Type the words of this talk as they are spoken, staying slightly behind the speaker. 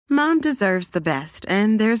Mom deserves the best,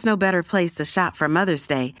 and there's no better place to shop for Mother's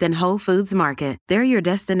Day than Whole Foods Market. They're your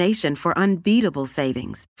destination for unbeatable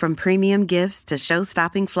savings, from premium gifts to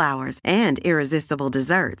show-stopping flowers and irresistible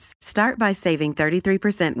desserts. Start by saving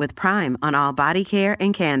 33% with Prime on all body care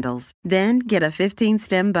and candles. Then get a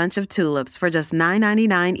 15-stem bunch of tulips for just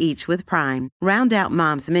 $9.99 each with Prime. Round out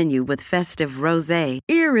Mom's menu with festive rosé,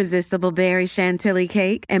 irresistible berry chantilly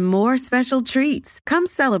cake, and more special treats. Come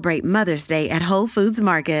celebrate Mother's Day at Whole Foods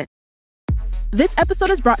Market. This episode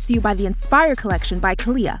is brought to you by the Inspire Collection by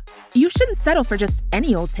Kalia. You shouldn't settle for just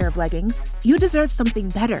any old pair of leggings. You deserve something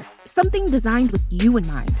better, something designed with you in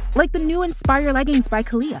mind, like the new Inspire leggings by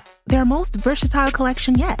Kalia. Their most versatile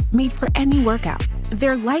collection yet, made for any workout.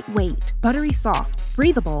 They're lightweight, buttery soft,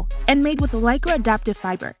 breathable, and made with Lycra adaptive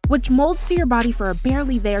fiber, which molds to your body for a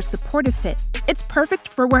barely there supportive fit. It's perfect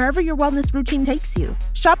for wherever your wellness routine takes you.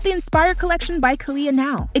 Shop the Inspire Collection by Kalia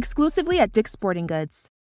now, exclusively at Dick's Sporting Goods.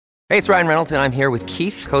 Hey, it's Ryan Reynolds, and I'm here with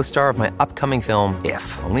Keith, co-star of my upcoming film,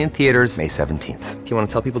 If, only in theaters May 17th. Do you want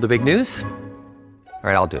to tell people the big news? All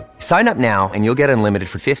right, I'll do it. Sign up now and you'll get unlimited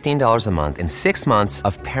for $15 a month and 6 months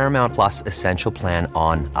of Paramount Plus Essential Plan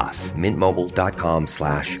on us.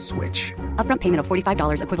 MintMobile.com/switch. Upfront payment of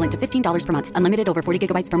 $45 equivalent to $15 per month. Unlimited over 40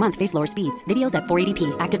 gigabytes per month. Face lower speeds. Videos at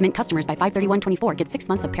 480p. Active Mint customers by 531.24 get 6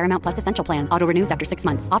 months of Paramount Plus Essential Plan. Auto renews after 6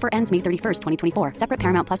 months. Offer ends May 31st, 2024. Separate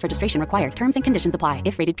Paramount Plus registration required. Terms and conditions apply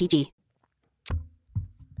if rated PG.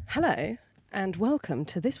 Hello, and welcome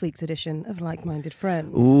to this week's edition of Like-Minded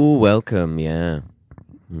Friends. Ooh, welcome, yeah.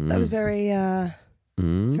 That was very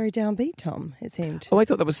downbeat, Tom, it seemed. Oh, I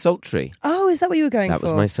thought that was sultry. Oh, is that what you were going That for?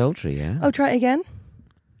 was my sultry, yeah. Oh, try it again.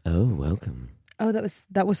 Oh, welcome. Oh, that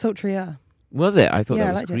was sultrier. Was it? I thought Yeah, that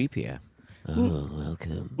I was liked it. creepier. Oh,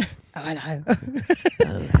 welcome. Oh, hello. Oh,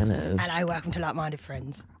 hello. Hello, welcome to Like-Minded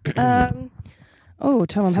Friends. Oh,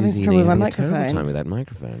 Tom, I'm having Susie, trouble with my you're having a terrible microphone. time with that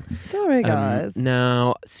microphone. Sorry, guys.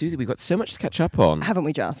 Now, Susie, we've got so much to catch up on. Haven't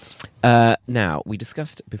we just? Now, we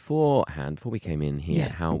discussed beforehand, before we came in here,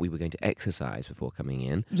 Yes. how we were going to exercise before coming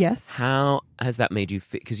in. Yes. How has that made you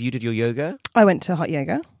feel? Because you did your yoga. I went to hot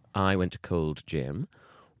yoga. I went to cold gym.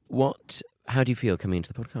 How do you feel coming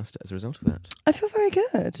into the podcast as a result of that? I feel very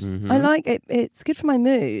good. Mhm. I like it. It's good for my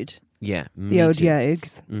mood. Yeah. The old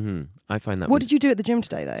yogs. Mm-hmm. I find that. What did you do at the gym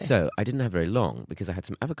today, though? So I didn't have very long because I had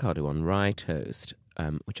some avocado on rye toast,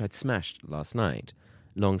 which I'd smashed last night.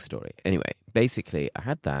 Long story. Anyway, basically, I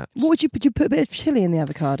had that. What would you put? You put a bit of chili in the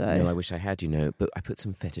avocado. No, I wish I had, but I put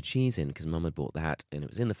some feta cheese in because Mum had bought that and it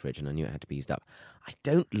was in the fridge and I knew it had to be used up. I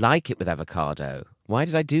don't like it with avocado. Why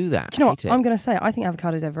did I do that? Do you know what? I hate I'm going to say I think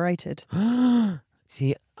avocado is overrated. it.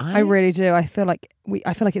 See, I really do. I feel like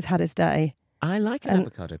it's had its day. I like an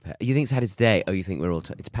avocado pear. You think it's had its day? Oh, you think we're all...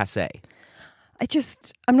 it's passé?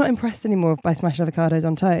 I'm not impressed anymore by smashed avocados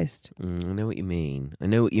on toast. I know what you mean. I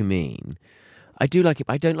do like it,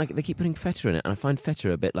 but I don't like it. They keep putting feta in it, and I find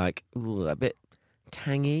feta a bit a bit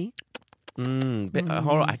tangy.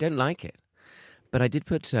 Horror. I don't like it. But I did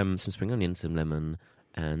put some spring onion, some lemon,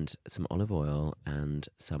 and some olive oil, and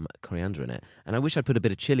some coriander in it. And I wish I'd put a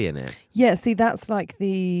bit of chili in it. Yeah, see, that's like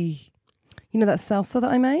that salsa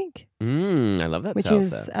that I make? I love that which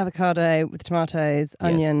salsa. is avocado with tomatoes,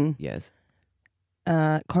 onion, Yes.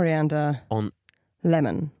 coriander,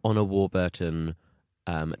 lemon. On a Warburton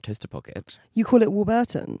toaster pocket. You call it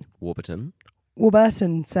Warburton? Warburton.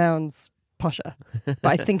 Warburton sounds posher, but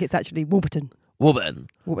I think it's actually Warburton. Warburton.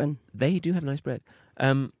 They do have nice bread.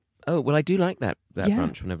 I do like that Yeah.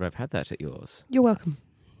 brunch whenever I've had that at yours. You're welcome.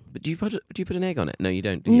 But do you put an egg on it? No, you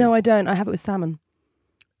don't, do you? No, I don't. I have it with salmon.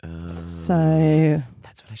 So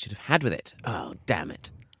that's what I should have had with it. Oh, damn it.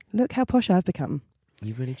 Look how posh I've become.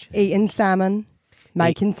 You've really changed. Eating salmon,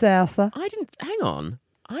 making salsa. I didn't... Hang on.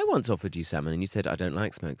 I once offered you salmon and you said, I don't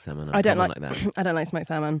like smoked salmon. I don't like that. I don't like smoked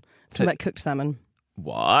salmon. I So- like cooked salmon.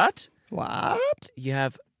 What? What? You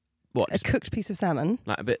have... What? A cooked piece of salmon?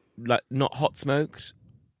 Like a bit... Like not hot smoked?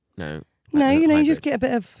 No. No, Like you hybrid. just get a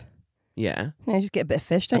bit of... Yeah. You just get a bit of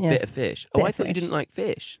fish, don't you? A bit of fish. Bit I of thought you fish. didn't like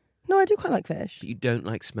fish. No, I do quite like fish. But you don't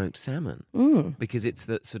like smoked salmon. Because it's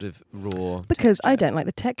that sort of raw Because I texture. don't like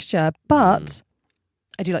the texture, but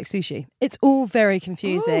I do like sushi. It's all very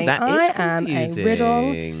confusing. Oh, that is I am a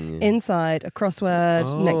riddle inside a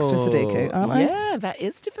crossword next to a Sudoku, aren't I? Yeah, that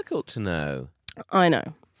is difficult to know. I know.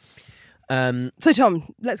 So,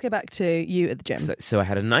 Tom, let's go back to you at the gym. So I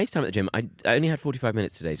had a nice time at the gym. I only had 45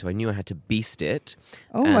 minutes today, so I knew I had to beast it.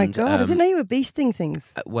 Oh, my And, God. I didn't know you were beasting things.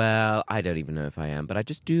 Well, I don't even know if I am, but I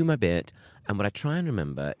just do my bit. And what I try and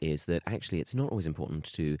remember is that actually it's not always important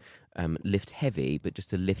to lift heavy, but just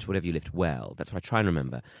to lift whatever you lift well. That's what I try and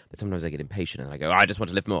remember. But sometimes I get impatient and I go, I just want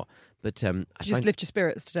to lift more. But I just lift your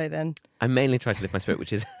spirits today then. I mainly try to lift my spirit,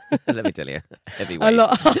 which is, let me tell you, heavyweight. A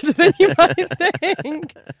lot harder than you might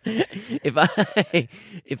think.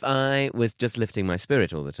 If I was just lifting my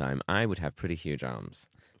spirit all the time, I would have pretty huge arms.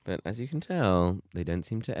 But as you can tell, they don't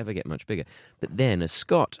seem to ever get much bigger. But then a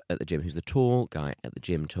Scot at the gym, who's the tall guy at the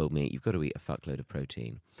gym, told me, you've got to eat a fuckload of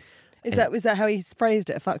protein. Was that how he phrased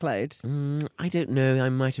it, a fuckload? I don't know. I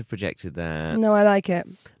might have projected that. No, I like it.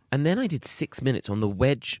 And then I did 6 minutes on the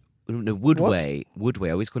Woodway. Woodway.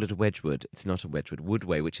 I always call it a Wedgwood. It's not a Wedgwood.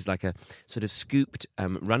 Woodway, which is like a sort of scooped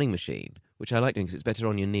running machine, which I like doing because it's better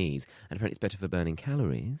on your knees and apparently it's better for burning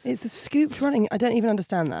calories. It's a scooped running. I don't even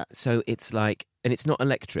understand that. So it's like, and it's not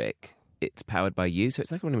electric. It's powered by you. So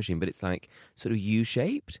it's like a running machine, but it's like sort of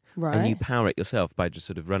U-shaped. Right. And you power it yourself by just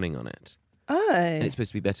sort of running on it. Oh. And it's supposed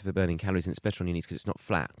to be better for burning calories and it's better on your knees because it's not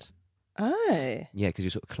flat. Oh. Yeah, because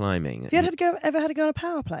you're sort of climbing. Have you ever had to go on a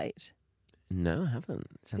power plate? No, I haven't.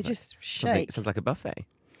 They just shake. Sounds like a buffet.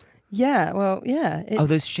 Yeah, well, yeah.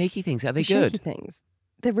 Those shaky things, are they good? Shaky things.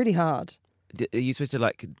 They're really hard. Are you supposed to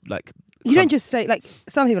like? You don't just stay, like,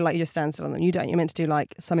 some people you just stand still on them. You don't. You're meant to do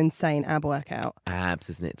like some insane ab workout. Abs,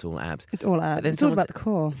 isn't it? It's all abs. It's all abs. It's all about the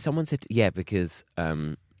core. Someone said, because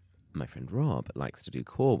my friend Rob likes to do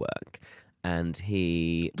core work and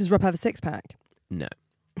he... Does Rob have a six-pack? No.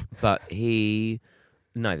 But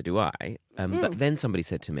neither do I. But then somebody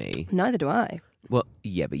said to me... Neither do I. Well,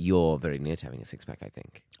 yeah, but you're very near to having a six-pack, I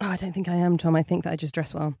think. Oh, I don't think I am, Tom. I think that I just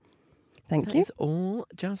dress well. Thank you. It's all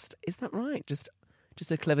just... Is that right? Just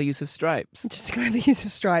a clever use of stripes. Just a clever use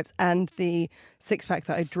of stripes and the six-pack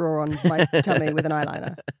that I draw on my tummy with an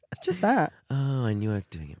eyeliner. It's just that. Oh, I knew I was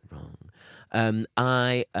doing it wrong.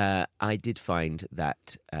 I did find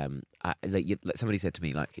that somebody said to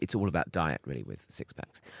me, like, it's all about diet, really, with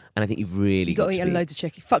six-packs. And I think you've really got to eat a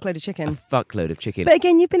fuckload of chicken. A fuckload of chicken. But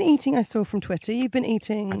again, you've been eating, I saw from Twitter, I've been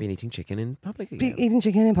eating chicken in public again. Eating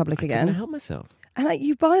chicken in public again. I couldn't help myself. And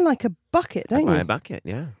you buy like a bucket, don't you? I buy a bucket,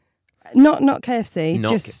 yeah. Not KFC,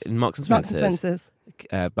 just Marks and Spencer's.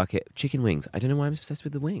 Bucket chicken wings. I don't know why I'm obsessed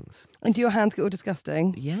with the wings. And do your hands get all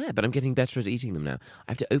disgusting? Yeah, but I'm getting better at eating them now.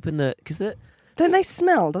 I have to open Don't they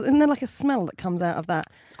smell? Isn't there like a smell that comes out of that?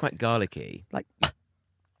 It's quite garlicky. Like,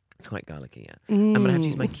 it's quite garlicky. Yeah. I'm gonna have to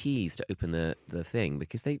use my keys to open the thing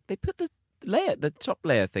because they put the top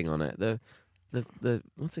layer thing on it. The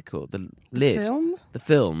what's it called? The lid. The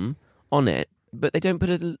film on it, but they don't put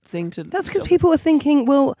a thing to. That's because people are thinking,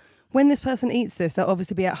 well, when this person eats this, they'll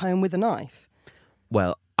obviously be at home with a knife.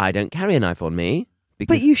 Well, I don't carry a knife on me.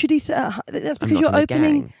 But you should eat it at home. That's because you're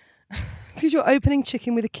opening. Because you're opening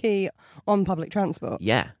chicken with a key on public transport.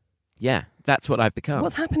 Yeah. That's what I've become.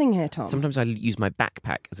 What's happening here, Tom? Sometimes I use my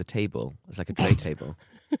backpack as a table, as like a tray table.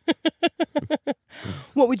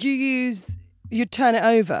 What would you use? You'd turn it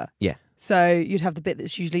over. Yeah. So you'd have the bit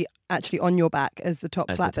that's usually actually on your back as the top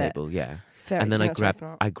flat bit. As the table, yeah. Very and then I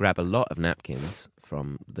grab a lot of napkins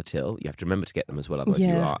from the till. You have to remember to get them as well, otherwise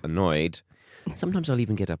you are annoyed. Sometimes I'll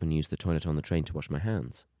even get up and use the toilet on the train to wash my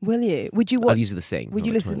hands. Will you? Would you? I'll use the sink. Would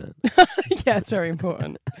you listen? Yeah, it's very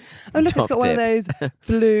important. Oh, look, Top it's got one of tip. those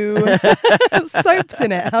blue soaps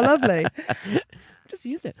in it. How lovely! Just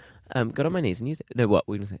used it. Got on my knees and used it. No, what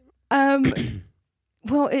were you going to say?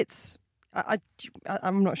 Well, it's.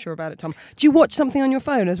 I'm not sure about it, Tom. Do you watch something on your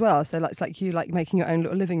phone as well? So it's like you like making your own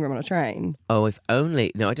little living room on a train. Oh, if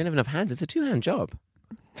only. No, I don't have enough hands. It's a 2-hand job.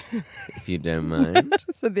 If you don't mind.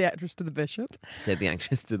 Said the actress to the bishop. Said the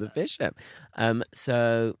actress to the bishop.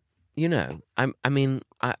 So,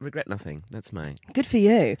 I regret nothing. That's my... Good for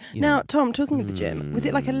you. Now, Tom, talking of the gym, was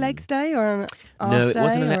it like a legs day or an arse No, it day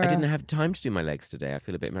wasn't. I didn't have time to do my legs today. I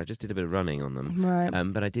feel a bit... I just did a bit of running on them. Right.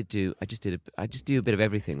 But I just do a bit of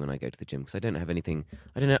everything when I go to the gym because I don't have anything...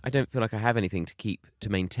 I don't feel like I have anything to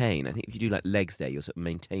maintain. I think if you do like legs day, you're sort of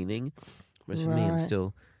maintaining. Whereas for me, I'm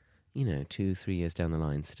still... 2-3 years down the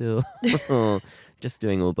line, still just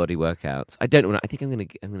doing all body workouts. I don't want. I think I'm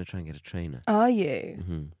gonna try and get a trainer. Are you?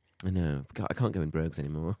 Mm-hmm. I know. I can't go in brogues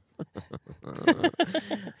anymore. But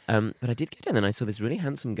I did get in, and I saw this really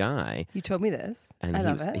handsome guy. You told me this. And I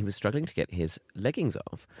love it. He was struggling to get his leggings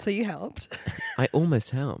off. So you helped. I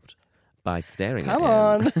almost helped by staring at him. Come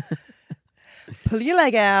on, pull your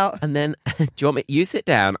leg out. And then, do you want me? You sit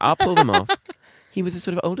down. I'll pull them off. He was a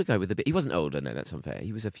sort of older guy with a beard. He wasn't older, no, that's unfair.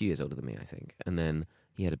 He was a few years older than me, I think. And then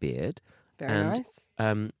he had a beard. Very nice.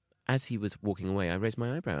 As he was walking away, I raised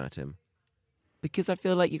my eyebrow at him. Because I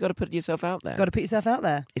feel like you've got to put yourself out there. Got to put yourself out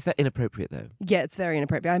there. Is that inappropriate, though? Yeah, it's very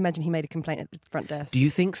inappropriate. I imagine he made a complaint at the front desk. Do you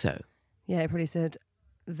think so? Yeah, he probably said,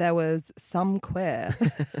 there was some queer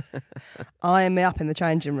eyeing me up in the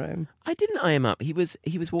changing room. I didn't eye him up. He was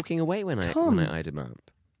walking away when Tom. I eyed him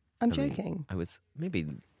up. I'm I mean, joking. I was maybe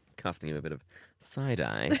casting him a bit of side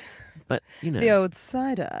eye, but The old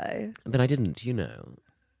side eye. But I didn't.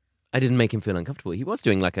 I didn't make him feel uncomfortable. He was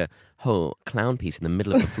doing like a whole clown piece in the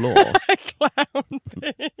middle of the floor. Clown.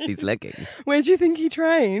 These leggings. Where do you think he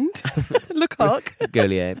trained? Lecoq.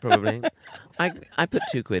 Gaulier, probably. I put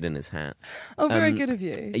 £2 in his hat. Oh, very good of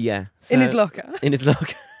you. Yeah. In his locker. In his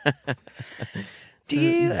locker. Do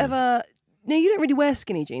you ever... No, you don't really wear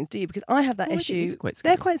skinny jeans, do you? Because I have that Well, I think issue. these are quite skinny.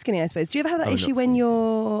 They're quite skinny, I suppose. Do you ever have that Oh, issue not when skinny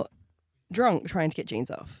you're drunk trying to get jeans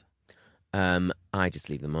off? I just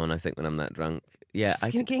leave them on, I think, when I'm that drunk. Yeah.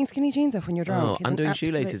 Getting skinny jeans off when you're drunk. Oh, is an undoing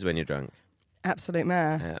absolute- shoelaces when you're drunk. Absolute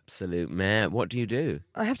mare. Absolute mare. What do you do?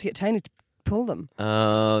 I have to get Tony to pull them.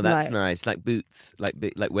 Oh, that's Like- nice. Like boots. Like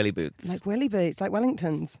welly boots. Like welly boots, like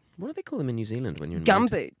Wellingtons. What do they call them in New Zealand when you're in Gum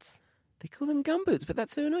Wellington? boots. They call them gum boots, but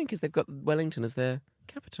that's so annoying because they've got Wellington as their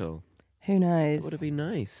capital. Who knows? It would have been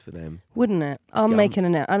nice for them. Wouldn't it? I'll Gum. make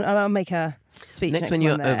I'll make a speech Next next when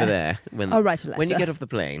time you're over there, I'll write a letter. when you get off the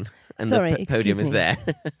plane and Sorry, the podium excuse is me. there,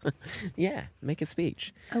 yeah, make a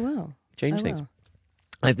speech, I will. change I things.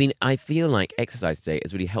 will. I feel like exercise today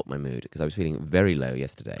has really helped my mood because I was feeling very low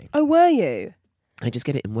yesterday. Oh, were you? I just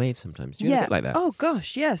get it in waves sometimes. Do you ever get like that? Oh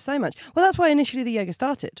gosh, yeah, so much. Well, that's why initially the yoga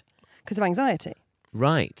started because of anxiety.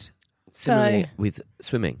 Right. Similarly with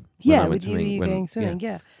swimming. when Yeah, I went with you going swimming.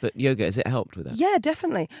 Yeah. But yoga, has it helped with that? Yeah,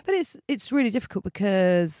 definitely. But it's really difficult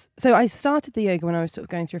because I started the yoga when I was sort of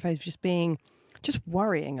going through a phase of just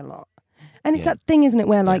worrying a lot. And it's Yeah. that thing, isn't it,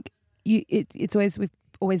 where like it's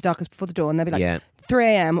always darkest before the dawn. And they'll be like 3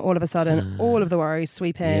 a.m. all of a sudden, all of the worries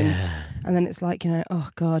sweep in. Yeah. And then it's like, oh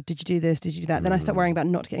God, did you do this? Did you do that? Then I start worrying about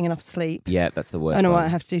not getting enough sleep. Yeah, that's the worst I know what one. I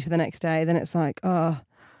have to do for the next day. Then it's like, some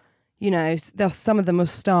of them will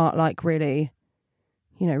start like really,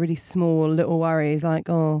 really small little worries like,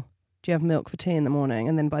 oh, do you have milk for tea in the morning?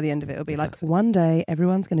 And then by the end of it, it'll be like, one day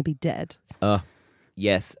everyone's going to be dead.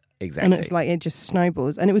 Yes, exactly. And it's like, it just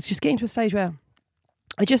snowballs. And it was just getting to a stage where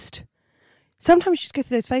sometimes you just go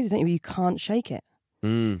through those phases, don't you, where you can't shake it.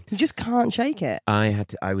 You just can't shake it. I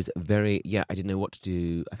didn't know what to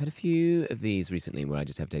do. I've had a few of these recently where I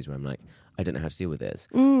just have days where I'm like, I don't know how to deal with this.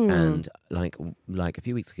 And like a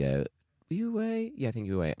few weeks ago, were you away? Yeah, I think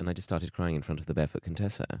you were away. And I just started crying in front of the Barefoot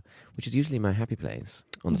Contessa, which is usually my happy place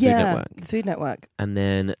on the Food Network. The Food Network. And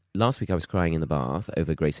then last week I was crying in the bath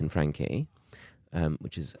over Grace and Frankie,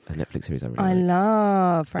 which is a Netflix series I really I like.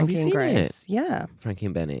 love Frankie you and seen Grace. it? Yeah. Frankie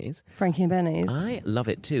and Benny's. Frankie and Benny's. I love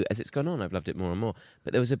it too. As it's gone on, I've loved it more and more.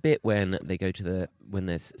 But there was a bit when they go to when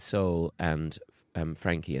there's Sol and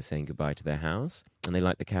Frankie are saying goodbye to their house and they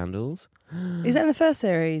light the candles. Is that in the first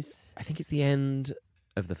series? I think it's the end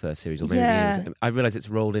of the first series, or maybe Yeah. it is. I realise it's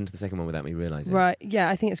rolled into the second one without me realising. Right. Yeah,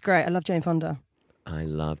 I think it's great. I love Jane Fonda. I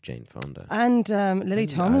love Jane Fonda. And Lily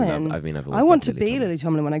Tomlin. I've I always want loved to be Tomlin. Lily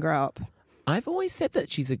Tomlin when I grow up. I've always said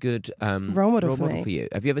that she's a good Role model for me. you.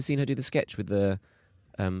 Have you ever seen her do the sketch with the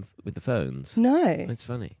phones? No. It's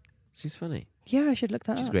funny. She's funny. Yeah, I should look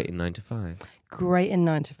that She's up. great in 9 to 5. Great in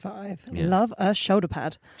 9 to 5. Yeah. Love a shoulder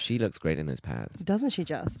pad. She looks great in those pads. Doesn't she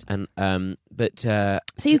just? And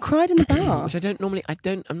So you cried in the bath?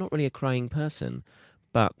 which I'm not really a crying person,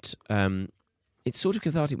 but it's sort of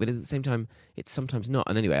cathartic, but at the same time it's sometimes not.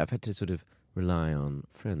 And anyway, I've had to sort of rely on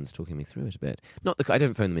friends talking me through it a bit. Not that I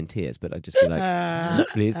don't phone them in tears, but I'd just be like,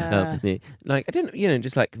 please help me. Like I don't,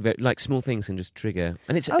 just like small things can just trigger,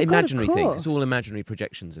 and it's Oh, God, of imaginary things. It's all course. imaginary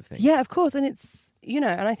projections of things. Yeah, of course. And it's, and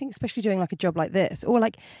I think especially doing like a job like this or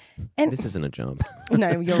like... This isn't a job.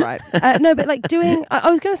 No, you're right. No, but like doing...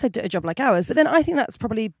 I was going to say a job like ours, but then I think that's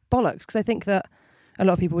probably bollocks because I think that a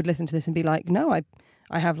lot of people would listen to this and be like, no, I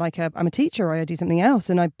have I'm a teacher or I do something else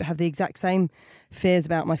and I have the exact same fears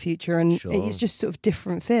about my future and Sure. it's just sort of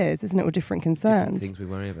different fears, isn't it? Or different concerns. Different things we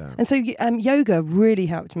worry about. And so yoga really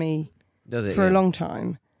helped me Does it? for a Yeah. long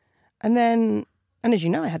time. And then, and as you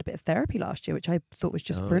know, I had a bit of therapy last year, which I thought was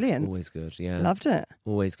just Oh, brilliant. It's always good. Yeah. Loved it.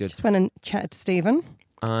 Always good. Just went and chatted to Stephen.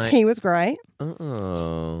 He was great.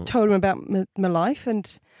 Oh. Told him about my life,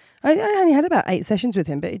 and I only had about 8 sessions with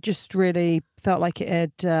him, but it just really felt like it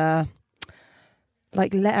had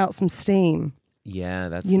like let out some steam. Yeah,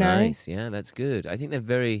 that's You know? nice. Yeah, that's good. I think they're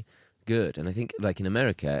very good. And I think, like in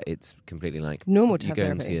America, it's completely like Normal to you have go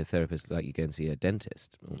and therapy. see a therapist like you go and see a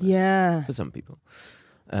dentist. Almost, Yeah. for some people.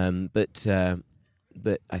 But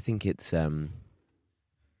I think it's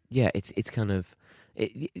it's kind of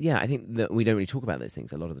I think that we don't really talk about those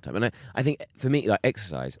things a lot of the time. And I think for me, like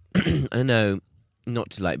exercise, I don't know not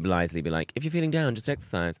to like blithely be like, if you're feeling down, just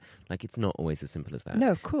exercise. Like, it's not always as simple as that.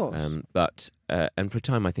 No, of course. But and for a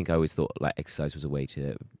time, I think I always thought like exercise was a way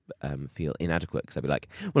to feel inadequate, because I'd be like,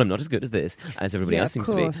 well, I'm not as good as this as everybody Yeah, else of seems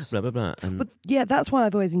to be. course. Blah blah blah. But yeah, that's why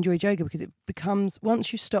I've always enjoyed yoga, because it becomes,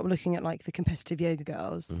 once you stop looking at like the competitive yoga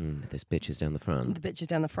girls, those bitches down the front. the bitches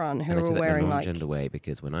down the front who And I are say all that in a wearing like, non-gender way,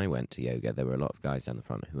 because when I went to yoga, there were a lot of guys down the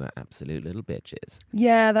front who are absolute little bitches.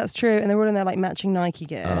 yeah, that's true, and they're all in their like matching Nike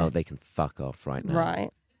gear. Oh, they can fuck off right now.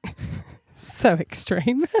 Right. So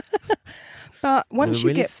extreme. But They once were you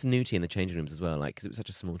really get, snooty in the changing rooms as well, like, because it was such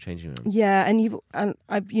a small changing room. yeah, and you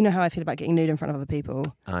know how I feel about getting nude in front of other people.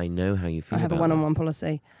 I know how you feel. I have a about one-on-one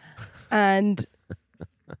policy, and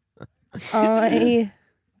I,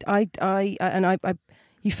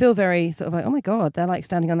 you feel very sort of like, oh my god, they're like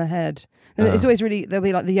standing on their head. And it's always really, they'll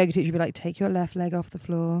be like, the yoga teacher will be like, take your left leg off the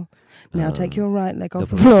floor, now take your right leg off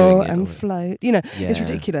the they'll be floor doing it and all- float. You know, it's Yeah.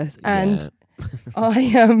 ridiculous. Yeah.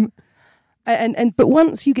 And but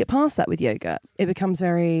once you get past that with yoga, it becomes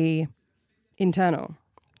very internal.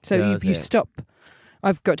 So Does you it? stop.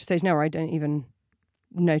 I've got to a stage now where I don't even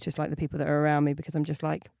notice like the people that are around me, because I'm just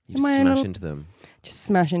like, You am just I in a smash little- into them just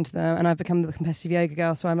smash into them, and I've become the competitive yoga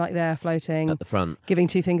girl. So I'm like there floating, at the front. giving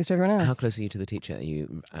two fingers to everyone else. How close are you to the teacher? Are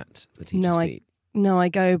you at the teacher's No, feet? No, I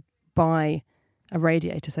go by a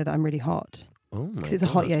radiator so that I'm really hot, Oh my because it's a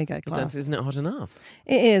hot God. yoga But class. that's, isn't it hot enough?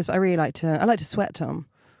 It is, but I really like to sweat, Tom.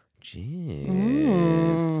 Jeez.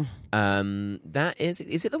 Mm. That is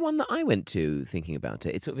it the one that I went to thinking about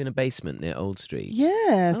it? It's sort of in a basement near Old Street.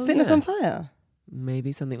 Yes, Oh, Fitness yeah. on Fire.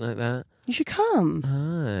 Maybe something like that. You should come.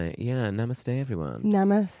 Hi. Yeah, namaste everyone.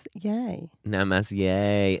 Namas, yay.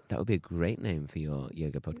 Namaste. That would be a great name for your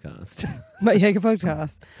yoga podcast. My yoga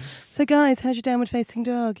podcast. So guys, how's your downward facing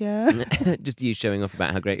dog, yeah? Just you showing off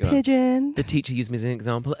about how great you are. Pigeon. The teacher used me as an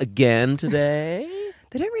example again today.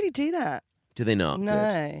 They don't really do that. Do they not? Good.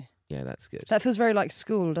 No. Yeah, that's good. That feels very like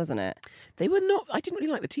school, doesn't it? They were not. I didn't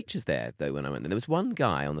really like the teachers there, though, when I went there. There was one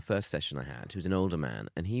guy on the first session I had who was an older man,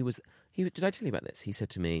 and he was. Did I tell you about this? He said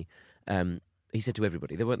to me, he said to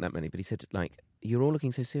everybody, there weren't that many, but he said, like, you're all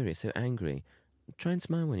looking so serious, so angry. Try and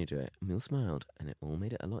smile when you do it. And we all smiled, and it all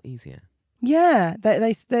made it a lot easier. Yeah.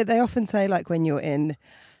 They often say like when you're in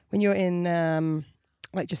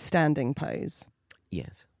like just standing pose.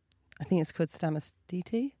 Yes. I think it's called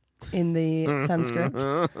Samastiti in the Sanskrit.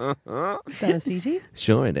 Samastiti.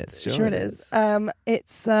 Sure it is. Sure it is.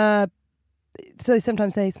 It's so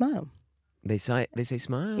sometimes they smile. They say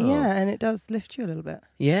smile. Yeah, and it does lift you a little bit.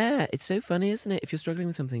 Yeah, it's so funny, isn't it? If you're struggling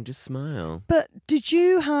with something, just smile. But did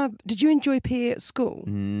you enjoy PE at school?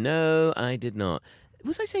 No, I did not.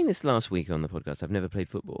 Was I saying this last week on the podcast? I've never played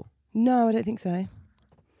football. No, I don't think so.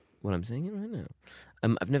 Well, I'm saying it right now.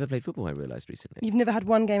 I've never played football, I realised recently. You've never had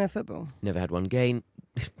one game of football? Never had one game.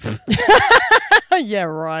 Yeah,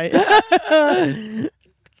 right.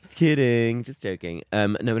 Kidding, just joking.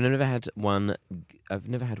 No, I've never had one. I've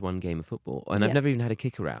never had one game of football, and I've Yeah. never even had a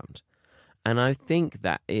kick around. And I think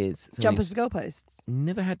that is something- Jumpers for goalposts.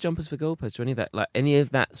 Never had jumpers for goalposts or any of that. Like any of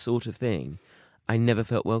that sort of thing, I never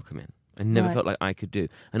felt welcome in. I never Right. felt like I could do,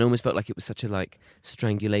 and almost felt like it was such a like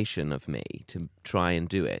strangulation of me to try and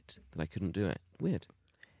do it that I couldn't do it. Weird.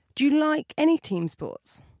 Do you like any team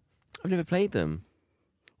sports? I've never played them.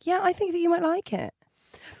 Yeah, I think that you might like it.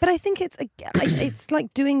 But I think it's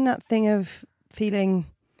like doing that thing of feeling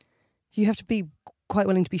you have to be quite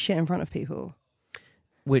willing to be shit in front of people.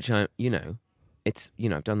 Which I've done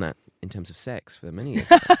that in terms of sex for many years.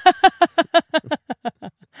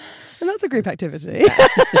 And that's a group activity.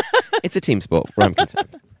 It's a team sport where I'm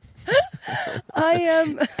concerned.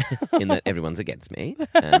 I In that everyone's against me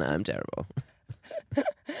and I'm terrible.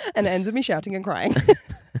 and it ends with me shouting and crying.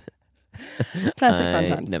 Classic fun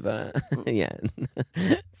times. Never, yeah,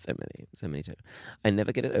 so many. I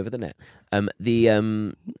never get it over the net.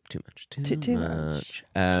 Too much. Too much.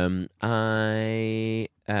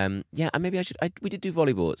 We did do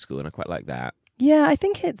volleyball at school, and I quite like that. Yeah, I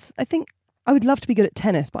think I would love to be good at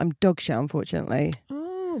tennis, but I'm dog shit, unfortunately.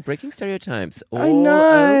 Oh, breaking stereotypes. I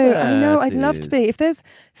know. I'd love to Suze. be. If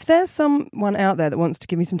there's someone out there that wants to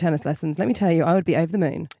give me some tennis lessons, let me tell you, I would be over the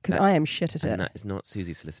moon because I am shit at And it. that is not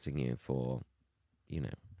Susie soliciting you for,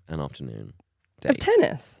 an afternoon Of date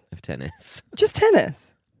tennis, of tennis. just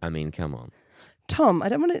tennis. I mean, come on. Tom, I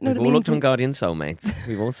don't want to know We've what it all means. looked on Guardian Soulmates.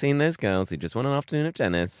 We've all seen those girls who just want an afternoon of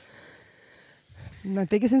tennis. My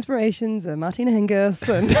biggest inspirations are Martina Hingis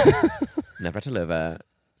and Navratilova.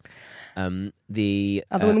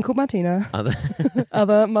 other women called Martina. Other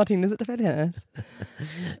Other Martinas that play tennis.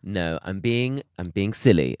 No, I'm being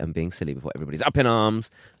silly. I'm being silly before everybody's up in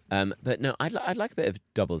arms. But no, I'd like a bit of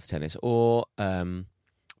doubles tennis or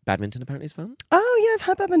Badminton apparently is fun. Oh, yeah, I've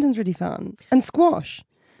heard badminton's really fun. And squash.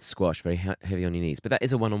 Squash, very heavy on your knees. But that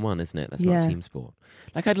is a one-on-one, isn't it? That's Yeah. not a team sport.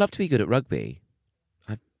 Like, I'd love to be good at rugby.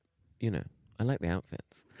 I like the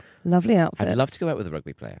outfits. Lovely outfit. I'd love to go out with a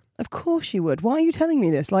rugby player. Of course you would. Why are you telling me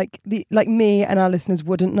this? Like me and our listeners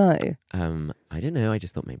wouldn't know. I don't know. I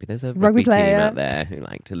just thought maybe there's a Rugby rugby team player. out there who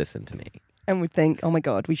like to listen to me. And would think, oh my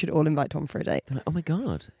God, we should all invite Tom for a date. They're like, oh my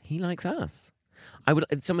God, he likes us.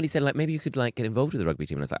 Somebody said, like, maybe you could like get involved with the rugby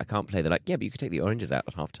team. And I was like, I can't play. They're like, yeah, but you could take the oranges out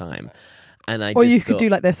at half time. And I Or just you could do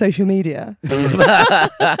like their social media.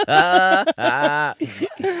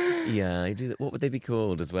 Yeah, I do that. What would they be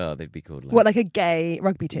called as well? They'd be called like... What, like a gay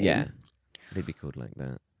rugby team? Yeah, they'd be called like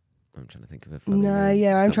that. I'm trying to think of a funny No, name.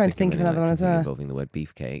 yeah, I'm Can't trying to think of any, another like, one as something well. involving the word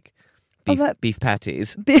beefcake. Oh, Beef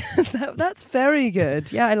patties. That's very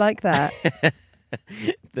good. Yeah, I like that.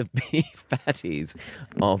 The beef patties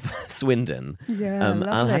of Swindon. Yeah, I'll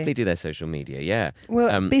lovely. happily do their social media. Yeah.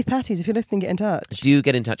 Well, beef patties, if you're listening, get in touch. Do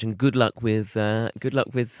get in touch and good luck with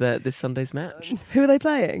this Sunday's match. Who are they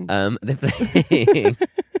playing? They're playing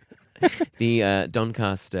the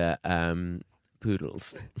Doncaster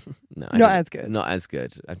Poodles. No, Not as good. Not as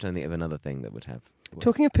good. I'm trying to think of another thing that would have.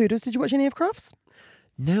 Talking of poodles, did you watch any of Crofts?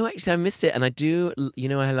 No, actually, I missed it, and I do.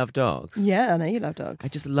 I love dogs. Yeah, I know you love dogs. I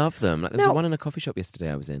just love them. Like, there was Now- one in a coffee shop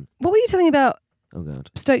yesterday I was in. What were you telling me about Oh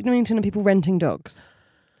God. Stoke Newington and people renting dogs?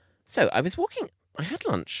 So I was walking. I had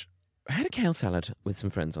lunch. I had a kale salad with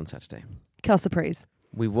some friends on Saturday. Kelsey Surprise.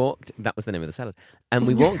 We walked. That was the name of the salad, and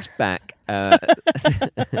we walked back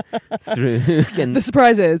through. The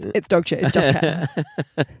surprise is, it's dog shit. It's just cat.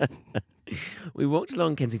 We walked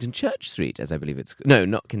along Kensington Church Street, as I believe it's... No,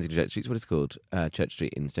 not Kensington Church Street. It's what it's called. Church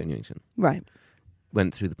Street in Stoke Newington. Right.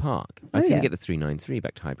 Went through the park. Oh, I was going yeah. to get the 393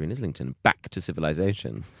 back to Highbury and Islington, back to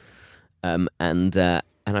civilization. And I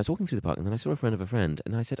was walking through the park, and then I saw a friend of a friend,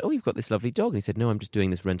 and I said, oh, you've got this lovely dog. And he said, no, I'm just doing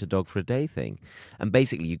this rent a dog for a day thing. And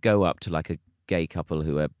basically, you go up to like a gay couple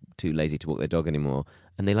who are too lazy to walk their dog anymore,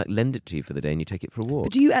 and they like lend it to you for the day, and you take it for a walk.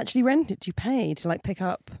 But do you actually rent it? Do you pay to like pick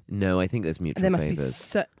up? No, I think there's There mutual must favours.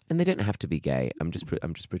 be And they don't have to be gay. I'm just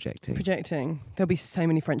projecting. projecting. There'll be so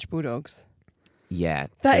many French bulldogs. Yeah.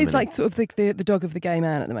 That so is many. like sort of the dog of the gay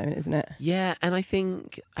man at the moment, isn't it? Yeah, and I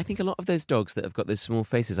think a lot of those dogs that have got those small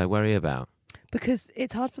faces I worry about. Because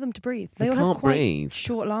it's hard for them to breathe. They all can't have quite breathe.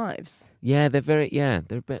 short lives. Yeah,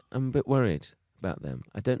 I'm a bit worried about them.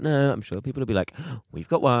 I don't know. I'm sure people will be like, oh, we've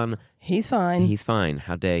got one. He's fine. He's fine.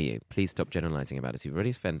 How dare you? Please stop generalising about us. You've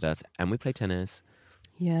already offended us, and we play tennis.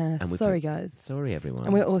 Yeah, And we sorry play- guys. Sorry, everyone.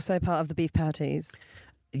 And we're also part of the beef patties.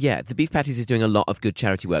 Yeah, the Beef Patties is doing a lot of good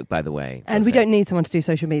charity work, by the way. And we don't need someone to do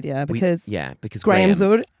social media because because Graham's Graham.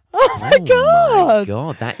 already... Oh my God! My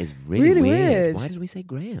God, that is really, Really weird. weird. Why did we say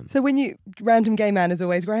Graham? So random gay man is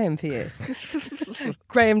always Graham for you.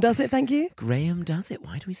 Graham does it, thank you. Graham does it.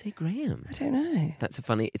 Why do we say Graham? I don't know. It's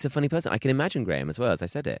a funny person. I can imagine Graham as well, as I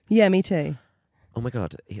said it. Yeah, me too. Oh my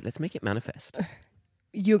God, let's make it manifest.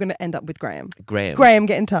 You're going to end up with Graham. Graham. Graham,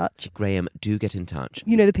 get in touch. Graham, do get in touch.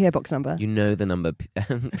 You know the PO box number. You know the number.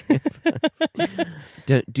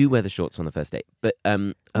 Do wear the shorts on the first date, but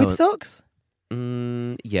With socks?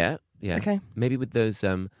 yeah. Okay. Maybe with those.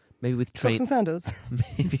 Maybe with Socks and sandals.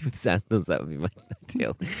 maybe with sandals. That would be my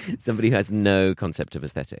ideal. Somebody who has no concept of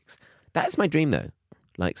aesthetics. That's my dream, though.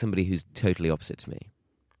 Like somebody who's totally opposite to me.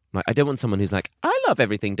 Like I don't want someone who's like, I love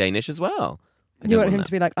everything Danish as well. You want him that.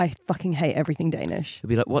 to be like, I fucking hate everything Danish. It'd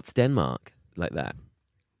be like, what's Denmark? Like that.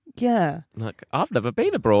 Yeah. Like, I've never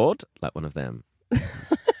been abroad. Like one of them.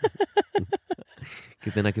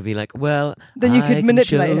 Because then I could be like, well, Then you I could can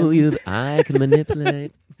manipulate show him. you. I can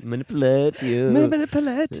manipulate you.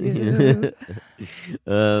 Manipulate you.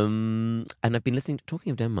 And I've been talking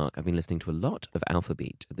of Denmark, I've been listening to a lot of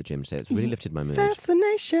Alphabeat at the gym today. It's really lifted my mood.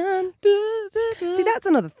 Fascination. See, that's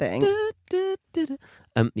another thing.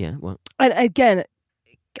 Yeah, well, And again,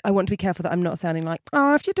 I want to be careful that I'm not sounding like,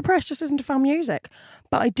 oh, if you're depressed, just listen to fun music.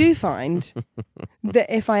 But I do find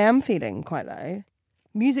that if I am feeling quite low,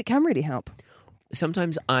 music can really help.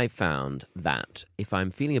 sometimes I found that if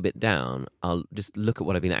I'm feeling a bit down, I'll just look at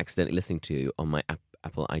what I've been accidentally listening to on my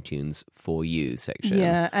Apple iTunes For You section.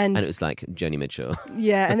 Yeah, and it was like Joni Mitchell.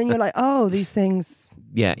 yeah, and then you're like, oh, these things.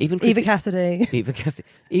 Yeah, even Eva Cassidy. Eva Cassidy.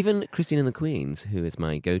 Even Christine and the Queens, who is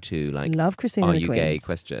my go-to, like, Love Christine are and the you Queens. gay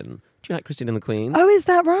question. Do you like Christine and the Queens? Oh, is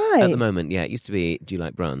that right? At the moment, yeah. It used to be, do you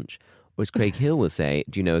like brunch? Or as Craig Hill will say,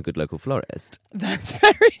 do you know a good local florist? That's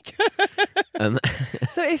very good.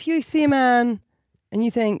 So if you see a man and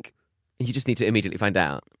you think... You just need to immediately find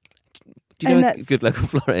out. Do you And know a that's- good local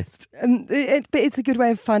florist? but it's a good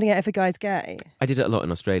way of finding out if a guy's gay. I did it a lot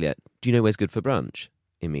in Australia. Do you know where's good for brunch?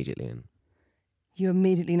 Immediately in. You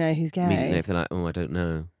immediately know who's gay. Immediately, if they're like, oh, I don't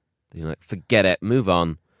know. Then you're like, forget it, move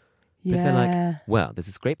on. But if they're like, well, there's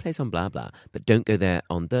this great place on blah blah, but don't go there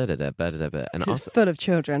on da-da-da, ba-da-da-ba. And it's full of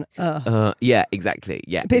children. Yeah, exactly.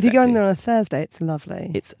 Yeah, but if you go in there on a Thursday, it's lovely.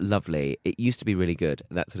 It's lovely. It used to be really good,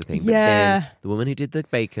 that sort of thing. Yeah. But then the woman who did the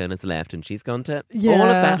bacon has left and she's gone to all of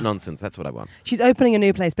that nonsense. That's what I want. She's opening a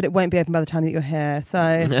new place, but it won't be open by the time that you're here.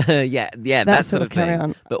 So yeah, that sort of thing. Carry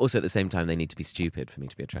on. But also at the same time, they need to be stupid for me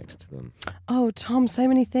to be attracted to them. Oh, Tom, so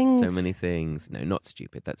many things. So many things. No, not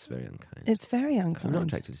stupid. That's very unkind. It's very unkind. I'm not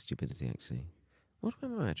attracted to stupidity, actually. What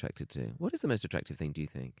am I attracted to? What is the most attractive thing, do you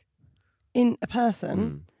think? In a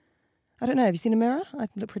person? I don't know. Have you seen a mirror? I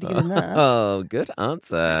look pretty good in that. Oh, good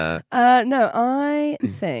answer. No, I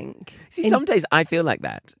think... See, some days I feel like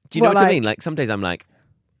that. Do you know what I mean? Like, some days I'm like,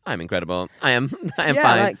 I'm incredible. I am fine.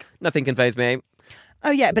 Like, nothing can faze me.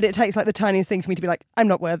 Oh, yeah, but it takes like the tiniest thing for me to be like, I'm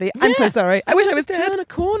not worthy. I'm so sorry. I wish I was dead. Turn a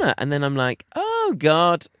corner. And then I'm like, oh,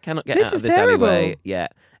 God, cannot get out of this terrible. alleyway. Yeah,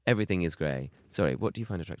 everything is grey. Sorry, what do you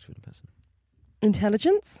find attractive in a person?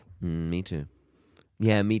 Intelligence? Me too.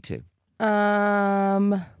 Yeah, me too.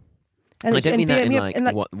 And I don't mean that in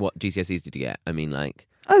like what GCSEs did you get? I mean like...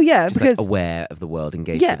 Oh, yeah, just because... like aware of the world,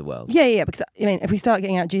 engaged with the world. Yeah, because, I mean, if we start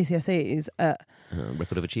getting out GCSEs...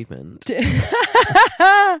 record of achievement.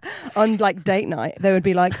 On like date night, they would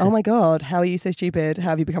be like, oh my God, how are you so stupid?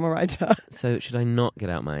 How have you become a writer? So should I not get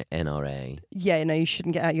out my NRA? Yeah, no, you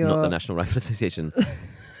shouldn't get out your... Not the National Rifle Association.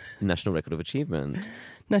 National Record of Achievement.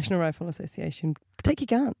 National Rifle Association. Take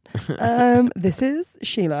your gun. This is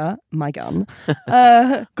Sheila, my gun.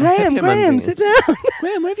 Graham, sit down.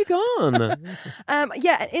 Graham, where have you gone?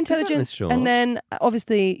 Yeah, intelligence. And then,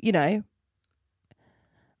 obviously, you know,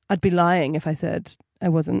 I'd be lying if I said I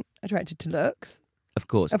wasn't attracted to looks. Of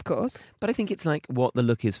course. Of course. But I think it's like what the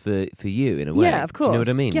look is for you in a way. Yeah, of course. Do you know what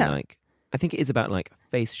I mean? Yeah. Like, I think it is about like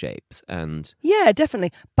face shapes and... Yeah,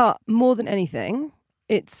 definitely. But more than anything...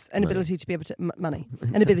 It's an ability to be able to... money.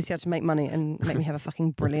 An ability to be able to make money and make me have a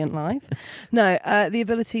fucking brilliant life. No, the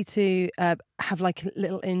ability to have like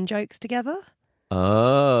little in-jokes together.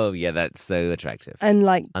 Oh, yeah, that's so attractive. And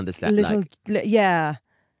like... Understand, little,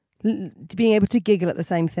 being able to giggle at the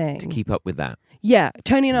same thing. To keep up with that. Yeah.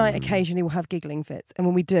 Tony and I occasionally will have giggling fits. And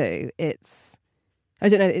when we do, it's... I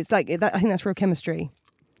don't know, it's like... I think that's real chemistry.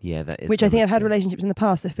 Yeah, that is Which chemistry. I think I've had relationships in the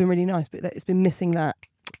past that have been really nice, but it's been missing that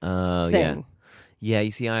thing. Yeah. Yeah,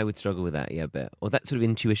 you see, I would struggle with that, yeah, a bit. Or that sort of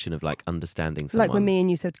intuition of, like, understanding someone. Like when me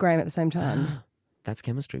and you said Graham at the same time. That's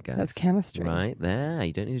chemistry, guys. That's chemistry. Right there.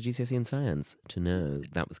 You don't need a GCSE in science to know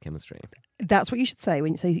that was chemistry. That's what you should say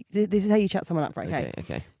when you say, this is how you chat someone up, right?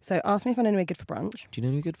 Okay. So ask me if I know anywhere good for brunch. Do you know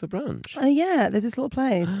anywhere good for brunch? Oh, yeah, there's this little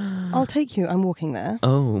place. I'll take you. I'm walking there.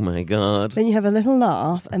 Oh, my God. Then you have a little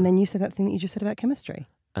laugh, and then you say that thing that you just said about chemistry.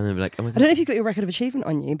 And then be like, oh my God. I don't know if you've got your record of achievement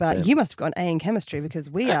on you, but you must have got an A in chemistry because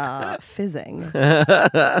we are fizzing. Oh,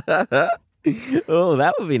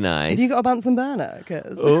 that would be nice. Have you got a Bunsen burner?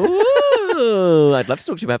 Oh, I'd love to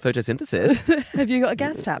talk to you about photosynthesis. Have you got a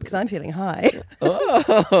gas tap? Because I'm feeling high.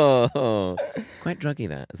 Oh, quite druggy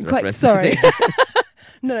that. As a reference, sorry.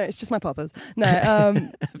 No, it's just my poppers. No.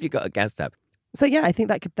 Have you got a gas tap? So yeah, I think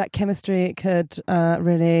that chemistry could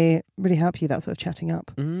really help you. That sort of chatting up.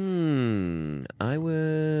 I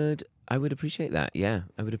would appreciate that. Yeah,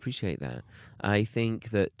 I would appreciate that. I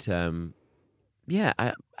think that.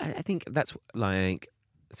 I think that's like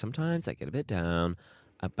sometimes I get a bit down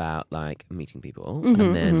about like meeting people,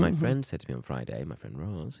 and then my friend said to me on Friday, my friend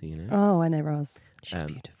Roz, who you know. Oh, I know Roz. She's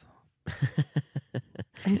beautiful.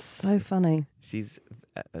 And so funny. She's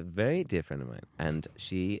a very dear friend of mine, and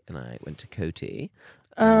she and I went to Coty.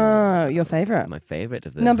 Oh, your favourite? My favourite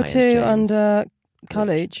of the number high-end 2 chains, under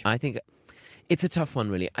college. I think it's a tough one,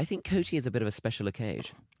 really. I think Coty is a bit of a special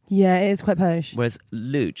occasion. Yeah, it is quite posh. Whereas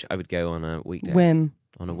Luch, I would go on a weekday.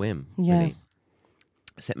 On a whim, really.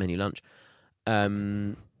 Set menu lunch.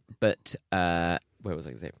 But where was I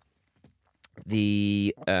going to say?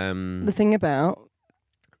 The thing about,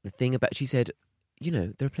 she said, you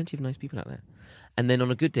know, there are plenty of nice people out there. And then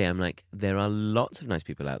on a good day, I'm like, there are lots of nice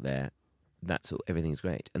people out there. That's all, everything's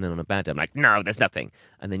great. And then on a bad day, I'm like, no, there's nothing.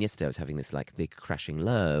 And then yesterday I was having this like big crashing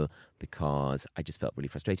low because I just felt really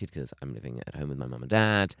frustrated because I'm living at home with my mum and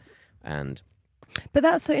dad. But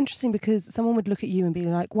that's so interesting because someone would look at you and be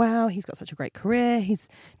like, wow, he's got such a great career. He's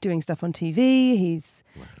doing stuff on TV. He's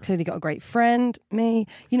clearly got a great friend. Me,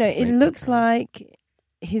 you know, it looks like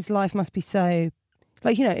his life must be so,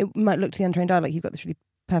 like, you know, it might look to the untrained eye like you've got this really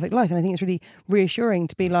perfect life. And I think it's really reassuring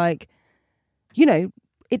to be like, you know,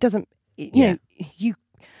 it doesn't, you know,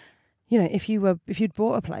 if you'd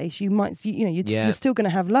bought a place, you might, you're still going to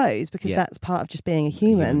have lows because Yeah. that's part of just being a A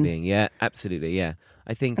human. being. Yeah, absolutely. Yeah,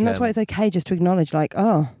 I think, And that's why it's okay just to acknowledge, like,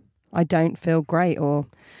 oh, I don't feel great, or,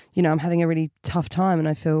 I'm having a really tough time and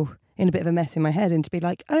I feel in a bit of a mess in my head, and to be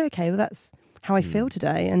like, oh, okay, well, that's how I feel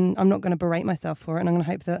today, and I'm not going to berate myself for it, and I'm going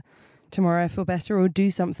to hope that tomorrow I feel better or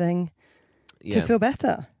do something to feel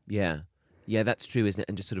better. Yeah, that's true, isn't it?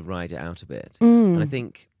 And just sort of ride it out a bit. And I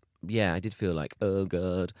think, I did feel like, oh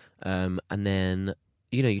God, and then.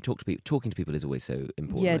 You talk to people. Talking to people is always so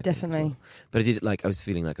important. Yeah, I think, as definitely. well. But I was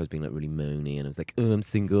feeling like I was being like really moany, and I was like, oh, I'm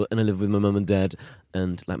single, and I live with my mum and dad,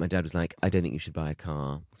 and like my dad was like, I don't think you should buy a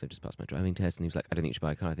car, because I just passed my driving test, and he was like, I don't think you should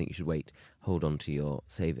buy a car. I think you should hold on to your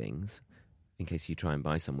savings, in case you try and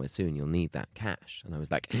buy somewhere soon. You'll need that cash. And I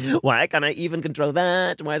was like, why can't I even control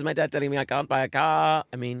that? Why is my dad telling me I can't buy a car?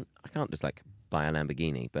 I mean, I can't just like buy a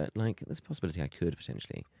Lamborghini, but like there's a possibility I could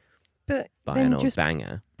potentially But buy then an old just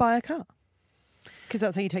banger. buy a car. Because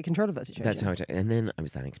that's how you take control of that situation. That's how and then I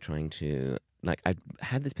was like trying to, like, I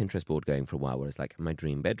had this Pinterest board going for a while where it's like my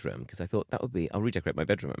dream bedroom, because I thought that would be, I'll redecorate my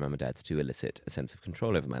bedroom at Mum and Dad's to elicit a sense of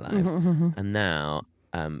control over my life. And now,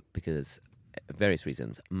 because of various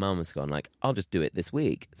reasons, Mum has gone like, I'll just do it this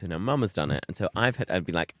week. So now Mum has done it. And so I'd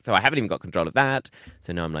be like, so I haven't even got control of that.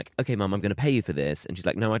 So now I'm like, okay, Mum, I'm going to pay you for this. And she's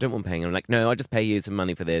like, no, I don't want paying. And I'm like, no, I'll just pay you some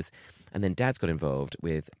money for this. And then Dad's got involved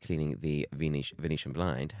with cleaning the Venetian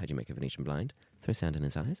blind. How do you make a Venetian blind? Throw sand in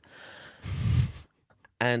his eyes.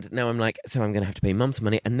 And now I'm like, so I'm going to have to pay Mum some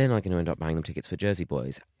money, and then I'm going to end up buying them tickets for Jersey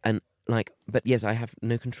Boys. And like, but yes, I have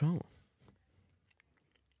no control.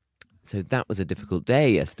 So that was a difficult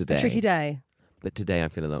day yesterday. A tricky day. But today I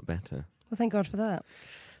feel a lot better. Well, thank God for that.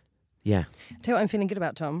 Yeah. Tell you what I'm feeling good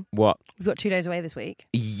about, Tom. What? We've got 2 days away this week.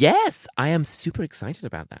 Yes, I am super excited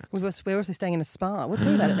about that. We're also staying in a spa. We'll tell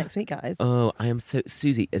you about it next week, guys. Oh, I am so...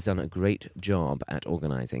 Susie has done a great job at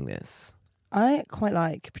organising this. I quite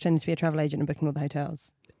like pretending to be a travel agent and booking all the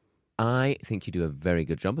hotels. I think you do a very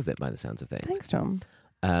good job of it by the sounds of things. Thanks, Tom.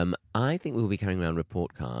 I think we'll be carrying around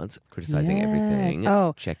report cards, criticising Yes. everything.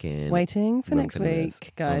 Oh, check in. Waiting for next Wrong-fingers.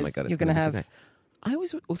 week, guys. Oh my God, you're going to have... Okay. I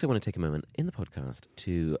also want to take a moment in the podcast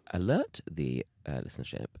to alert the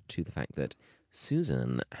listenership to the fact that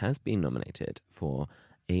Susan has been nominated for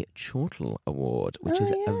a Chortle Award, which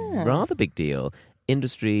is a rather big deal.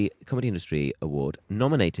 Comedy industry award,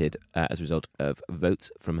 nominated as a result of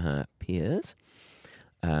votes from her peers,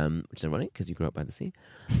 which is ironic because you grew up by the sea,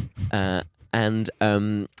 and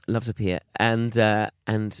loves her peer, and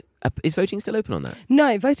is voting still open on that?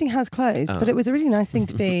 No, voting has closed, Oh. but it was a really nice thing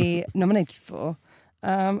to be nominated for.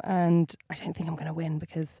 And I don't think I'm going to win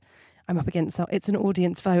because I'm up against... it's an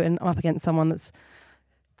audience vote, and I'm up against someone that's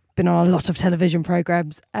been on a lot of television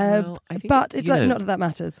programmes. Well, I think, but it's you know, not that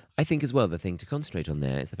matters. I think as well the thing to concentrate on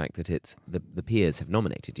there is the fact that it's the peers have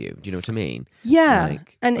nominated you. Do you know what I mean? Yeah,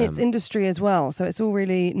 Like, and it's industry as well, so it's all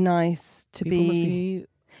really nice to people must be... be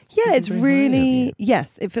Yeah, it's very highly of really... you.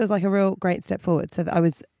 Yes, it feels like a real great step forward, so that I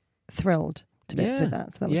was thrilled to bits with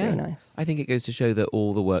that, so that was really nice. I think it goes to show that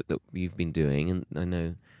all the work that you've been doing, and I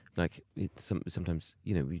know, like, sometimes,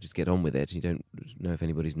 you just get on with it and you don't know if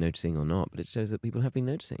anybody's noticing or not, but it shows that people have been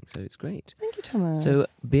noticing, so it's great. Thank you, Thomas. So,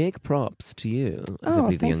 big props to you, as I Oh,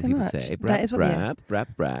 believe the young thanks so people much. say. That Brap, is what the- brap, brap,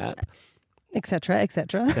 brap. Etc.,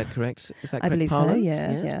 etc. Is that correct? Is that I correct believe so, parlance?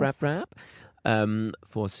 yes. Brap, brap.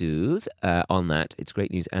 For Suze on that. It's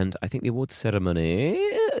great news. And I think the awards ceremony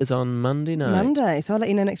is on Monday night. Monday, so I'll let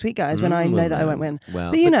you know next week, guys, when I know well, that I won't win.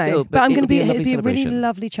 Well, But you know, still, but I'm going to it'll be. a It'd lovely be a really celebration.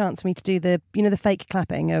 lovely chance for me to do the fake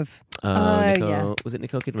clapping of. Nicole, yeah. Was it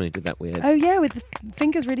Nicole Kidman who did that weird? Oh yeah, with the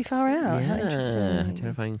fingers really far out. How yeah,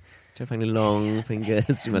 interesting. terrifyingly long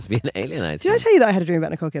fingers. She must be an alien. I Did I think. tell you that I had a dream about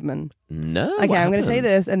Nicole Kidman? No. Okay, what I'm going to tell you happened?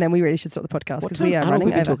 this, and then we really should stop the podcast What because time? we are How long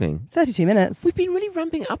running have we over. been talking? 32 minutes. We've been really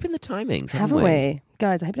ramping up in the timings, Haven't we?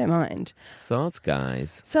 Guys, I hope you don't mind. Soz,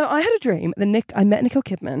 guys. So I had a dream that I met Nicole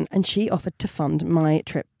Kidman, and she offered to fund my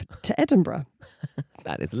trip to Edinburgh.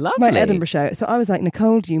 That is lovely. My Edinburgh show. So I was like,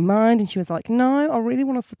 Nicole, do you mind? And she was like, no, I really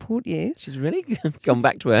want to support you. She's really gone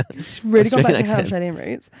back to her. She's really gone back to her accent. Australian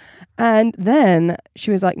roots. And then she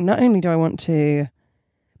was like, not only do I want to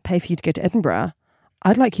pay for you to go to Edinburgh,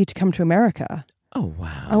 I'd like you to come to America. Oh,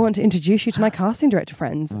 wow. I want to introduce you to my casting director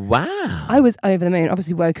friends. Wow. I was over the moon.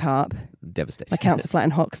 Obviously woke up, Devastating. my council flat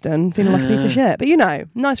in Hoxton, feeling like a piece of shit. But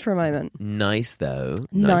nice for a moment. Nice, though.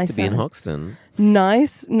 Nice Nice, to be in though. Hoxton.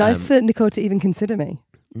 Nice for Nicole to even consider me.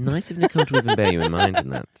 Nice of Nicole to even bear you in mind in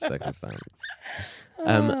that circumstance.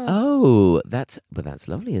 That's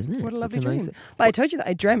lovely, isn't it? What a That's lovely nice- dream. But I told you that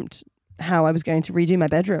I dreamt how I was going to redo my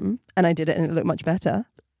bedroom, and I did it, and it looked much better.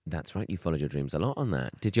 That's right. You followed your dreams a lot on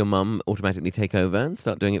that. Did your mum automatically take over and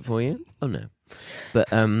start doing it for you? Oh no,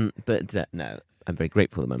 but no. I'm very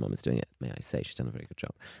grateful that my mum is doing it. May I say, she's done a very good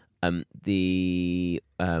job. No,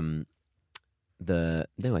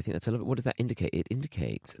 I think that's a little bit. What does that indicate? It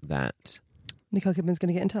indicates that Nicole Kidman's going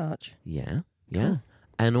to get in touch. Yeah. Cool.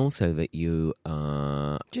 And also that you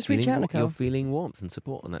are just reach out, Nicole. You're feeling warmth and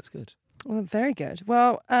support, and that's good. Well, very good.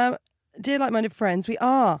 Well, dear like-minded friends, we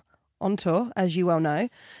are on tour, as you well know.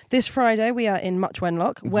 This Friday, we are in Much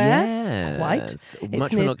Wenlock. Where? Quite.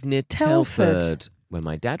 Much Wenlock near Telford, where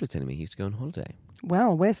my dad was telling me he used to go on holiday.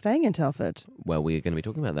 Well, we're staying in Telford. Well, we're going to be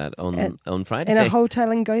talking about that on Friday. In a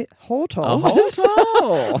hotel and hotel. A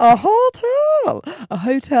hotel. A hotel. A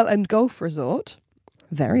hotel and golf resort.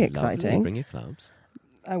 Very exciting. Lovely. Bring your clubs.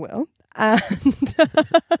 I will. And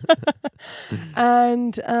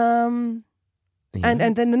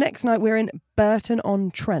then the next night we're in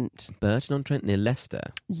Burton-on-Trent. Burton-on-Trent near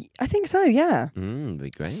Leicester. I think so, yeah. That'd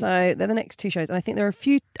be great. So they're the next two shows, and I think there are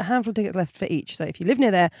a handful of tickets left for each. So if you live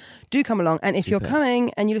near there, do come along. And if you're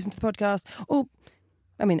coming and you listen to the podcast, or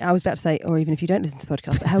I mean, I was about to say, or even if you don't listen to the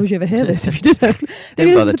podcast, but how would you ever hear this if you didn't?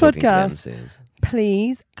 Don't bother the talking podcast, to them, Suze.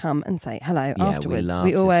 Please come and say hello afterwards.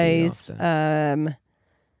 We always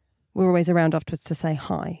we're always around afterwards to say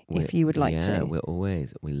hi if you would like to. We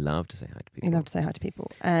love to say hi to people. We love to say hi to people.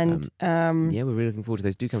 And we're really looking forward to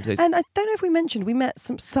those. Do come to those. And I don't know if we mentioned, we met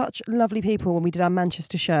some such lovely people when we did our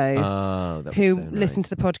Manchester show. Oh, that was who so nice. listened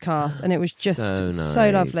to the podcast, and it was just so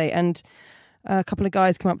lovely. And a couple of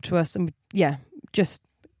guys come up to us, and just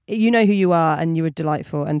you know who you are, and you were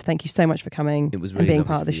delightful. And thank you so much for coming. It was and really being lovely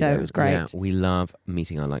part of the to see show. you. It was great. Yeah, we love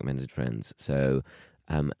meeting our like-minded friends. So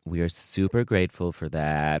we are super grateful for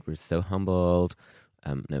that. We're so humbled.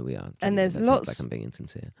 No, we are. And there's that lots. sounds like I'm being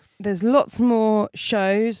insincere. There's lots more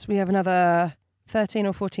shows. We have another 13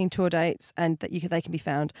 or 14 tour dates, and that they can be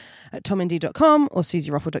found at tomindy.com or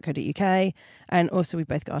susieruffle.co.uk. And also we've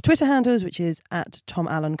both got our Twitter handles, which is at Tom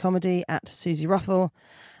Allen Comedy, at Susie Ruffle.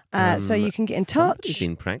 So you can get in touch. Somebody's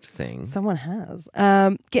been practicing. Someone has.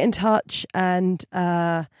 Get in touch, and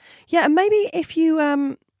and maybe if you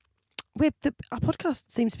our podcast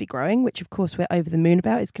seems to be growing, which of course we're over the moon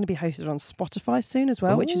about. It's going to be hosted on Spotify soon as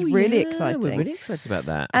well, which is really exciting. We're really excited about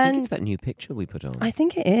that. I think it's that new picture we put on. I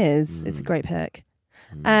think it is. It's a great pic.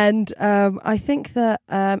 And I think that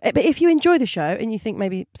but if you enjoy the show and you think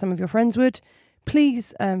maybe some of your friends would,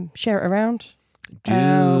 please share it around.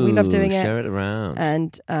 We love doing it. Share it around.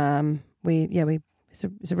 And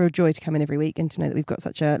it's a real joy to come in every week and to know that we've got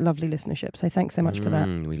such a lovely listenership. So thanks so much for that.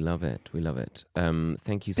 We love it. We love it.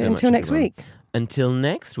 Thank you so much. Until next week. Until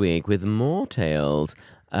next week with more tales.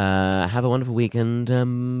 Have a wonderful week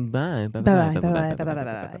and bye.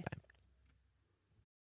 Bye.